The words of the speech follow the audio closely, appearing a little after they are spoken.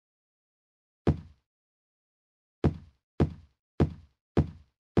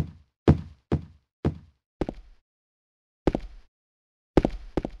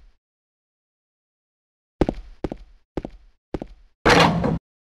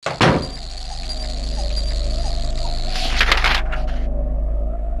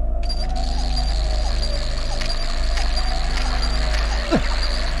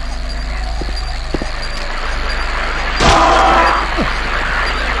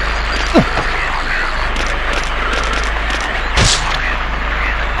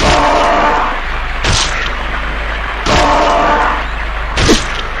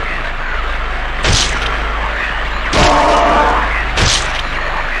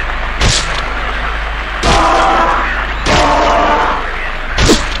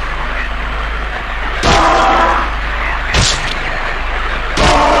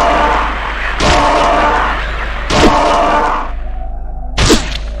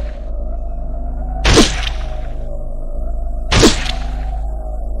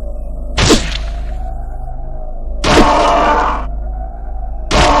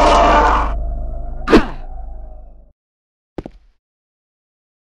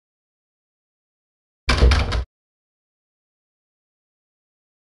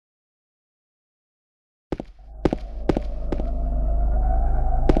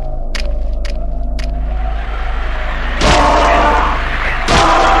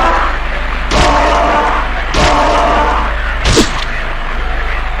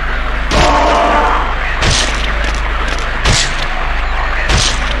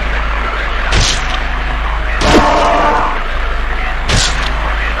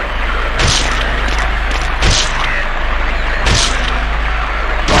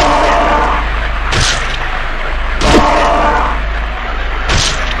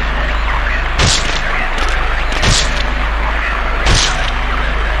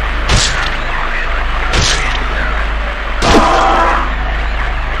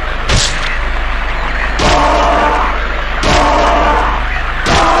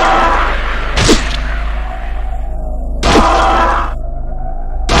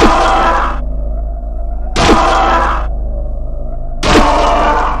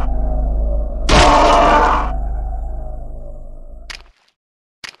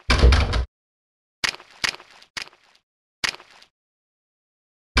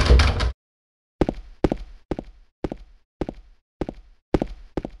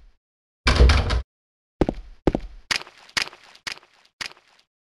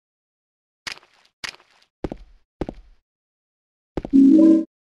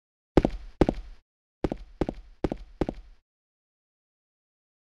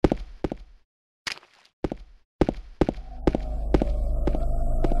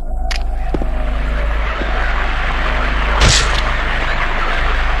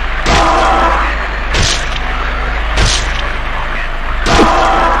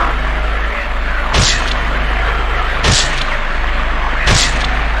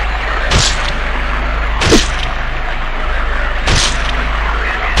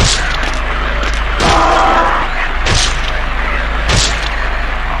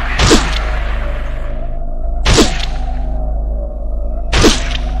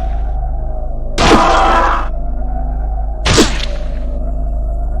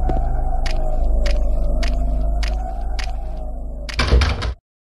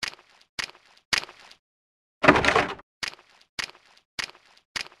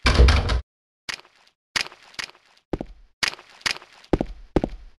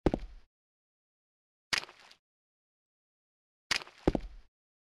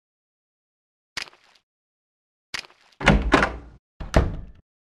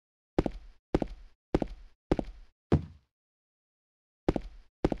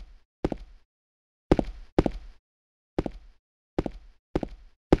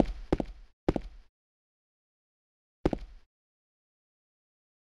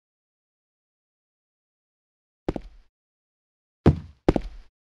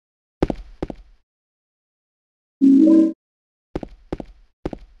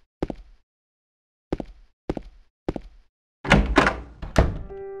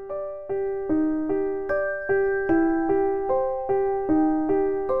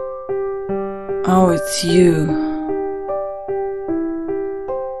Oh, it's you.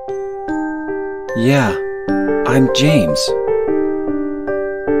 Yeah, I'm James.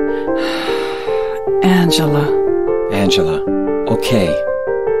 Angela. Angela, okay.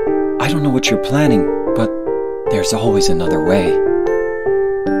 I don't know what you're planning, but there's always another way.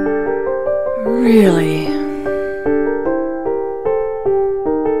 Really?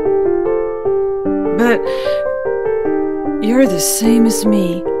 But you're the same as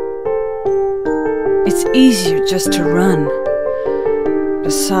me. It's easier just to run.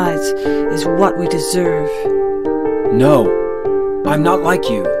 Besides, is what we deserve. No, I'm not like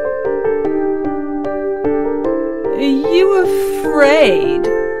you. Are you afraid?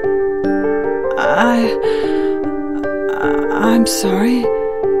 I'm sorry.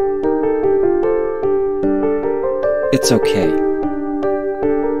 It's okay.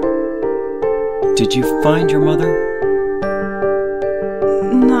 Did you find your mother?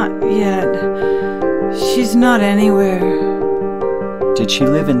 Not yet. She's not anywhere. Did she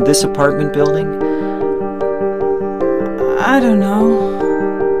live in this apartment building? I don't know.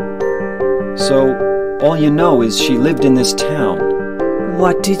 So, all you know is she lived in this town.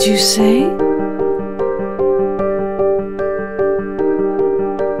 What did you say?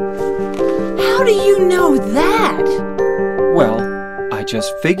 How do you know that? Well, I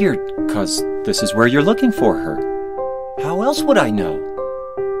just figured, 'cause this is where you're looking for her. How else would I know?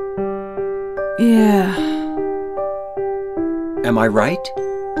 Yeah. Am I right?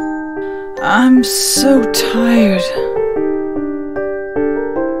 I'm so tired.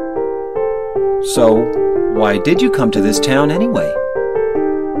 So, why did you come to this town anyway?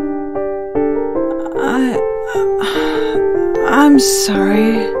 I'm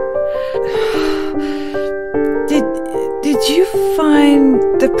sorry. Did you find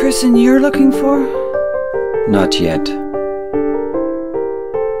the person you're looking for? Not yet.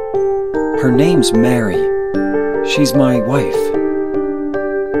 Her name's Mary. She's my wife.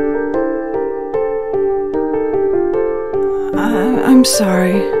 I'm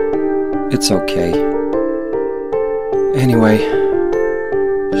sorry. It's okay. Anyway,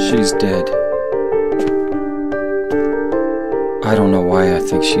 she's dead. I don't know why I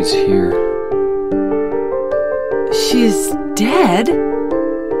think she's here. She's dead?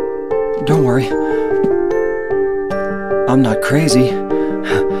 Don't worry. I'm not crazy.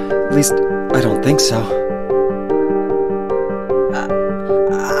 At least, I don't think so.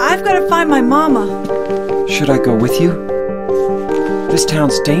 I've got to find my mama. Should I go with you? This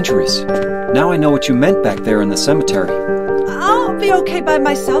town's dangerous. Now I know what you meant back there in the cemetery. I'll be okay by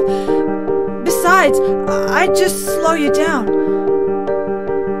myself. Besides, I'd just slow you down.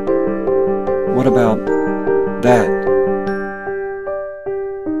 What about that?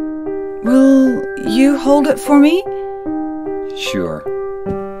 Will you hold it for me? Sure.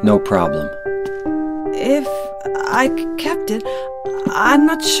 No problem. If I kept it, I'm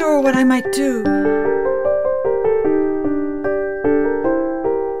not sure what I might do.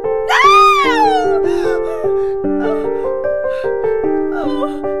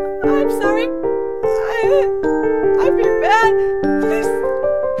 I'm sorry. I feel bad.